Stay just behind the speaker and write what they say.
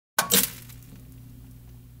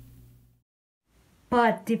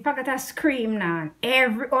But the fact that I scream now,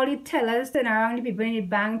 all the tellers turn around, the people in the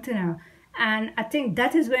bank turn around. And I think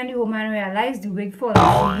that is when the woman realized the wig fall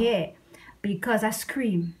off the hair. Because I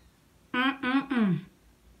scream.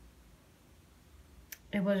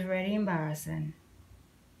 It was really embarrassing.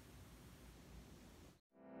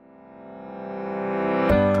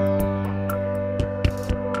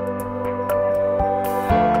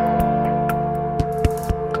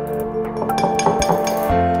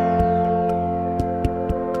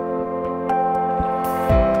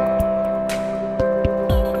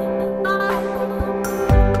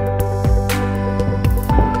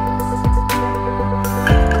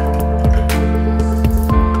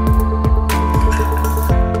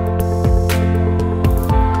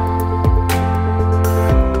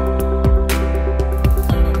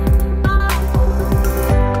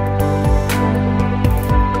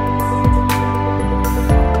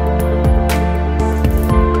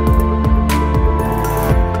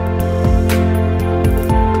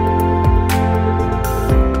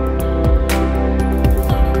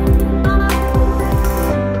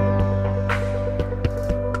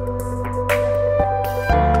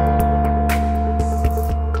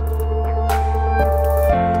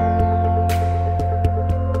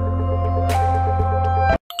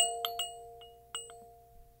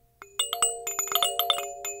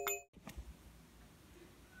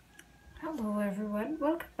 Hello everyone,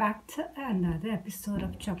 welcome back to another episode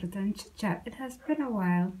of Chocolate and Chit Chat. It has been a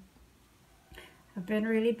while. I've been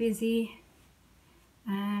really busy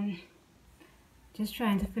and just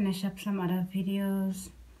trying to finish up some other videos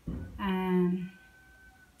and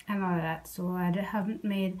all that. So I haven't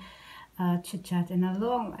made a chit chat in a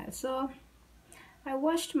long while. So I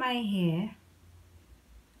washed my hair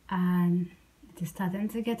and it is starting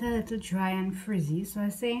to get a little dry and frizzy. So I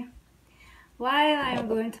say, while I'm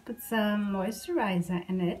going to put some moisturizer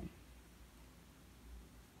in it,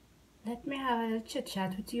 let me have a little chit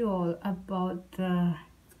chat with you all about the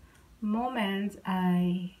moment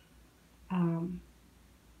I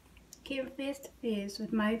came face to face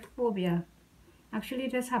with my phobia. Actually,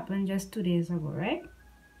 this happened just 2 days ago, right?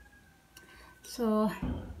 So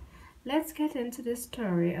let's get into the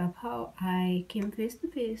story of how I came face to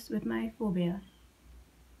face with my phobia.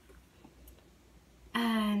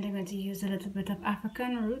 And I'm going to use a little bit of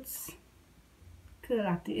African Roots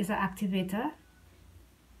Curl is an activator,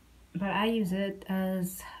 but I use it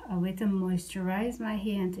as a way to moisturize my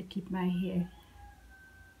hair and to keep my hair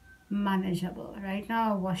manageable. Right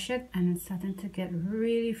now I wash it and it's starting to get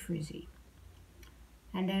really frizzy,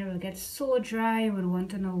 and then it will get so dry you would want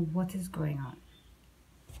to know what is going on.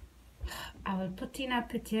 I will put in a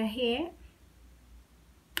picture here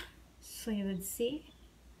so you would see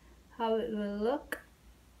how it will look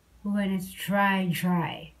when it's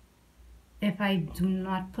dry if I do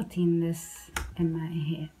not put in this in my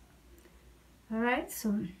hair. Alright,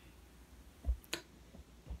 so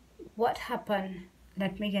what happened?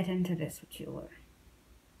 Let me get into this with you all.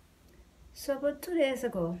 So about 2 days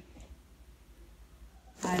ago,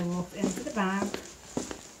 I walked into the bank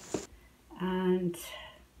and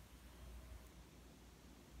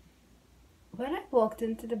when I walked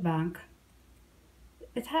into the bank,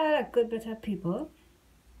 it had a good bit of people,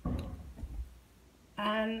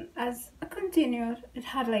 and as I continued, it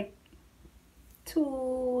had like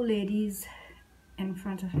 2 ladies in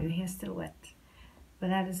front of you. Hair still wet, but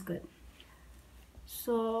that is good.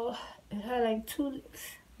 So it had like 2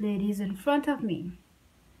 ladies in front of me,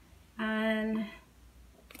 and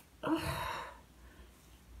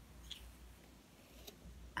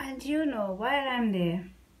you know, while I'm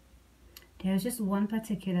there, there's just one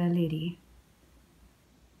particular lady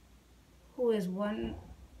who is one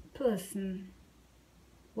person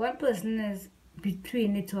is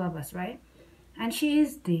between the 2 of us, right? And she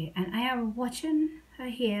is there, and I am watching her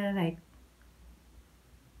hair like,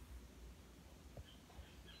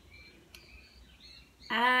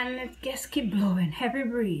 and it just keep blowing, heavy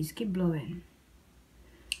breeze keep blowing,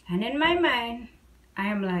 and in my mind I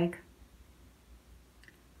am like,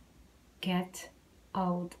 get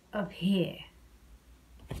out of here.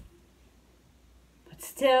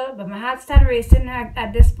 But my heart started racing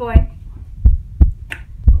at this point,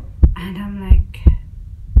 and I'm like,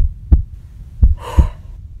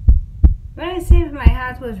 when I say my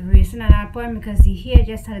heart was racing at that point, because the hair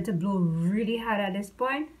just started to blow really hard at this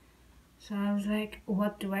point. So I was like,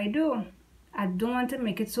 what do I do? I don't want to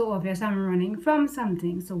make it so obvious I'm running from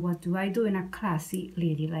something. So what do I do in a classy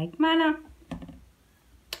ladylike manner?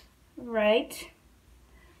 Right?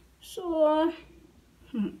 So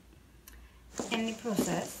in the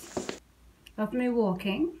process of me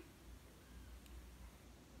walking,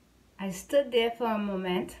 I stood there for a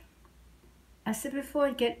moment I said before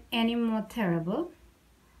it get any more terrible,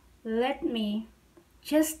 let me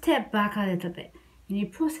just step back a little bit. In the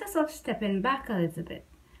process of stepping back a little bit,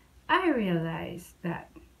 I realized that,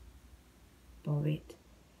 but wait,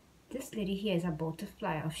 this lady here is about to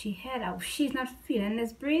fly off. She's not feeling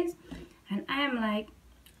this breeze. And I'm like,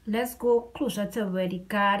 let's go closer to where the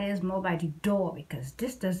guard is, more by the door, because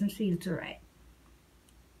this doesn't feel too right.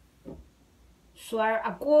 So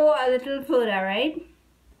I go a little further, right?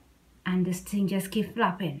 And this thing just keeps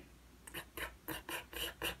flapping.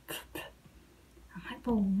 I'm like,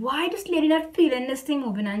 but why this lady not feeling this thing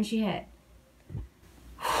moving on she head?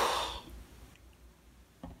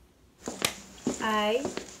 I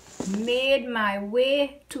made my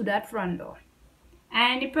way to that front door.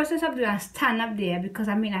 And in the process of doing, I stand up there because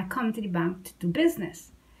I come to the bank to do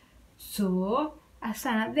business. So I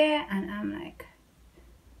stand up there and I'm like,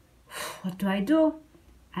 what do I do?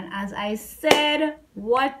 And as I said,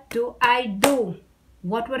 what do I do?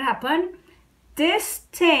 What would happen? This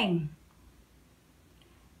thing,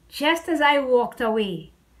 just as I walked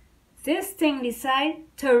away, this thing decided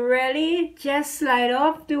to really just slide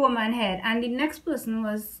off the woman's head. And the next person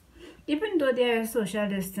was, even though there is social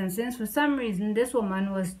distancing, for some reason this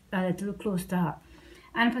woman was a little close to her.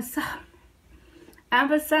 And for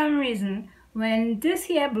some reason, when this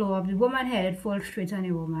hair blow up, the woman's head falls straight on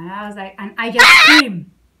the woman. I was like, and I just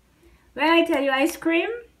scream. When I tell you I scream,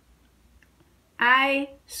 I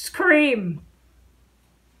scream.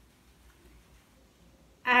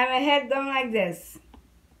 And my head down like this.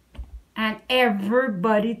 And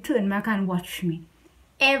everybody turned back and watched me.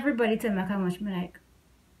 Everybody turned back and watched me like,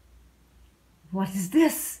 what is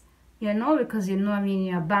this? You know, because in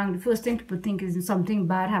your bank, the first thing people think is something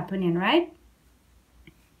bad happening, right?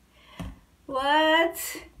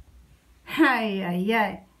 What?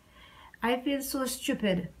 Ay. I feel so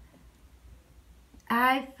stupid.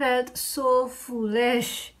 I felt so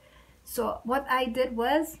foolish. So what I did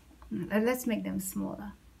was, let's make them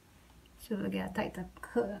smaller. So we'll get a tighter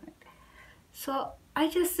curve. So I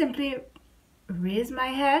just simply raise my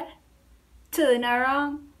head, turn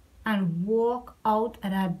around, and walk out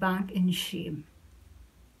of that bank in shame.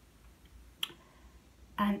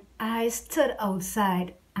 And I stood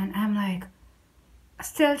outside and I'm like,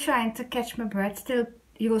 still trying to catch my breath, still,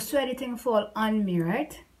 you swear the thing fall on me,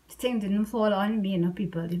 right? The thing didn't fall on me,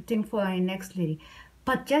 people. The thing fall on the next lady.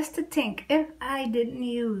 But just to think, if I didn't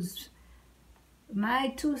use my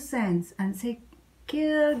 2 cents and say,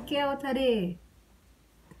 get out of there.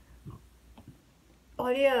 Oh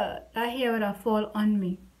yeah, that hair would have fall on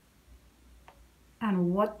me.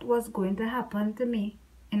 And what was going to happen to me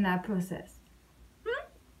in that process?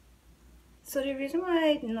 So the reason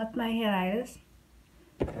why I knot my hair like this,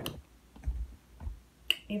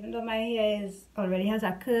 even though my hair already has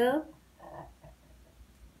a curl,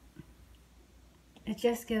 it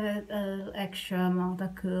just gives it a little extra amount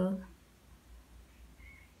of curl.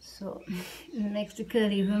 So it makes the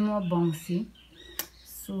curl even more bouncy.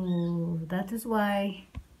 So that is why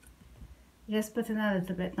just put in a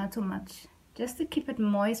little bit, not too much, just to keep it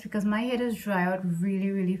moist, because my hair is dry out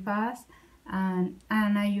really fast. And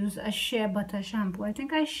I use a shea butter shampoo. I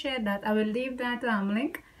think I shared that. I will leave that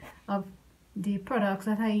link of the products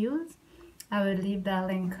that I use. I will leave that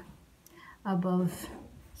link above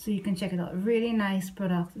so you can check it out. Really nice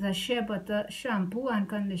product. It's a shea butter shampoo and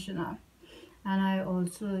conditioner. And I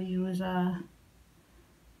also use a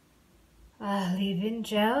leave-in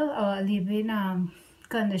gel or leave-in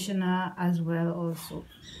conditioner as well also.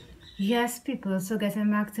 Yes, people, so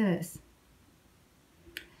getting back to this.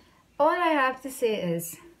 All I have to say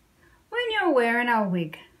is, when you're wearing a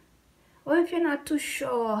wig, or if you're not too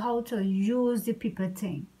sure how to use the people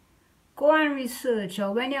thing, go and research,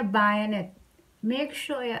 or when you're buying it, make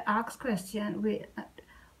sure you ask questions.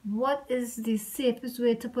 What is the safest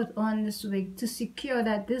way to put on this wig to secure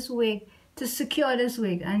this wig,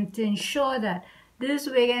 and to ensure that this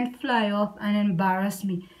wig can fly off and embarrass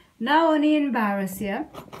me. Not only embarrass you,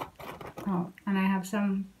 oh, and I have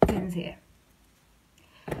some pins here.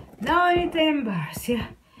 Not only to embarrass you,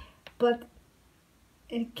 but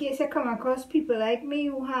in case you come across people like me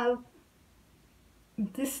who have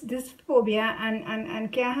this phobia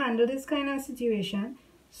and can't handle this kind of situation.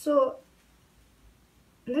 So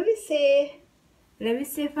let me say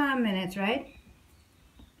for a minute, right?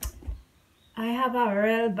 I have a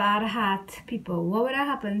real bad heart, people. What would have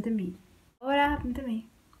happened to me? What would have happened to me?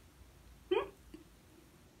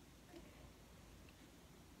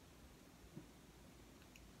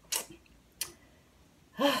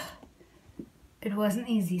 It wasn't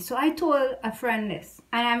easy. So I told a friend this,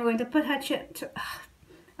 and I'm going to put her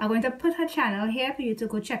channel here for you to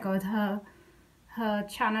go check out her her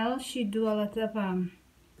channel. She do a lot of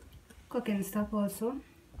cooking stuff also,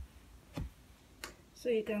 so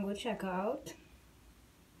you can go check her out.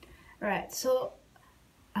 Right, so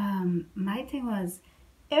my thing was,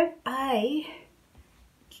 if I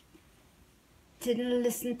didn't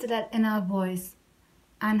listen to that inner voice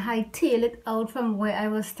and hightail it out from where I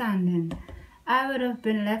was standing, I would have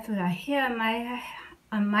been left with a hair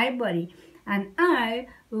on my body, and I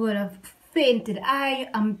would have fainted. I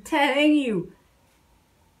am telling you,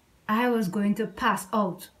 I was going to pass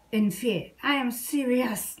out in fear. I am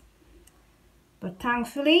serious. But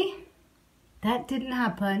thankfully, that didn't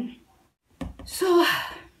happen. So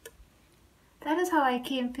that is how I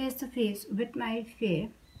came face to face with my fear.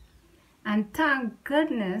 And thank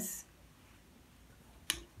goodness,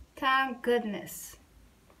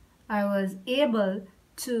 I was able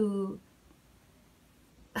to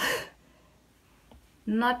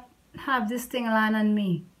not have this thing land on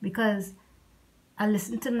me, because I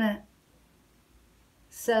listened to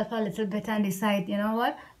myself a little bit and decide, you know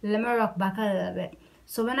what, let me rock back a little bit.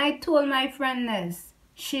 So when I told my friend this,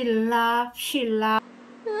 she laughed.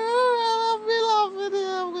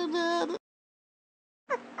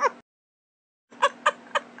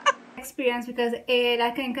 Experience, because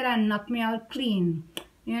that thing could have knocked me out clean.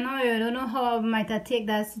 You know, you don't know how I might have take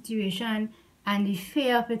that situation, and the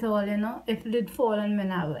fear of it all, you know, if it did fall on me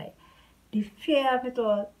that way. The fear of it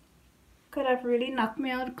all could have really knocked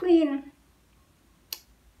me out clean.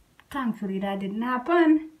 Thankfully that didn't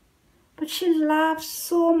happen. But she laughed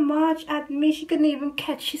so much at me, she couldn't even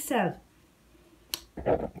catch herself.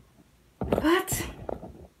 But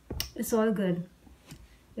it's all good.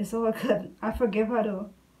 It's all good. I forgive her though.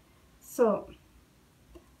 So,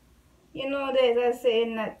 you know, there's a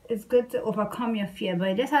saying that it's good to overcome your fear,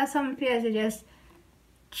 but just have some fears, you just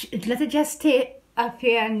let it just stay a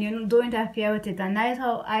fear, and you know, don't interfere with it. And that is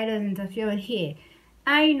how I don't interfere with hair.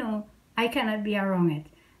 I know I cannot be around it.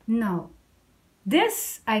 No,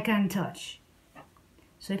 this I can touch.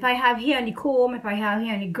 So if I have hair on the comb, if I have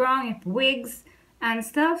hair on the ground, if wigs and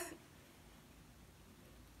stuff,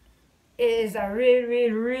 it is a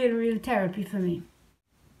real therapy for me.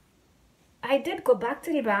 I did go back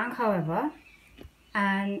to the bank, however,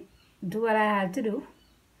 and do what I had to do,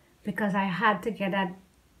 because I had to get that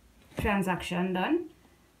transaction done.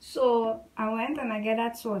 So I went and I get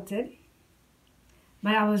that sorted.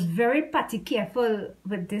 But I was very careful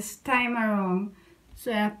with this time around.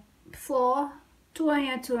 So I have 4, 2 on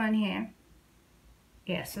here, 2 on here.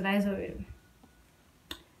 Yeah, so that is what we do.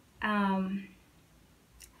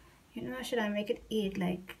 You know, should I make it 8,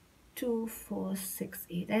 like 2, 4, 6,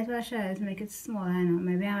 8? That's what I should make it smaller. I know.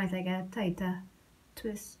 Maybe I might get a tighter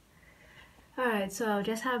twist. Alright, so I'll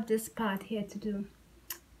just have this part here to do.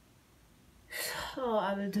 So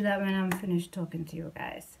I will do that when I'm finished talking to you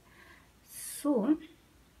guys. So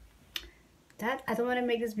that, I don't want to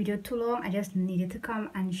make this video too long. I just needed to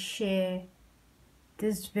come and share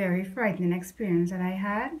this very frightening experience that I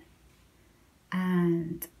had,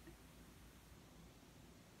 and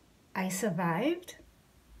I survived.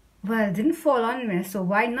 Well, it didn't fall on me, so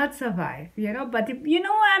why not survive, you know? But if, you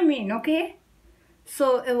know what I mean, okay?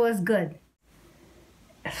 So it was good.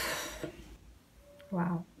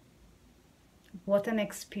 Wow, what an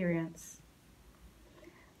experience.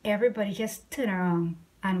 Everybody just turn around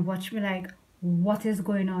and watch me like, what is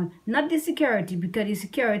going on? Not the security, because the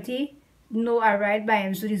security know I ride by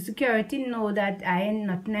him, so the security know that I ain't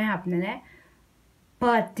nothing happening there.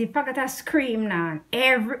 But the fact that I scream now,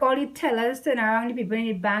 all the tellers turn around, the people in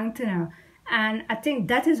the bank turn around, and I think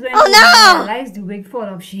that is when I realized the wig fall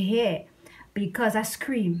off she hair, because I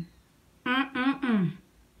scream.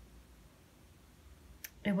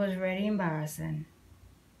 It was really embarrassing.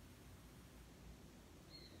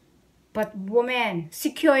 But women,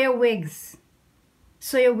 secure your wigs,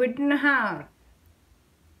 so you wouldn't have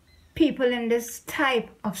people in this type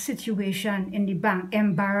of situation in the bank,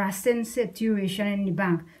 embarrassing situation in the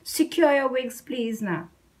bank. Secure your wigs, please now.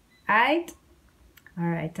 Alright?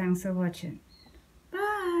 Alright, thanks for watching.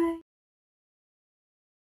 Bye.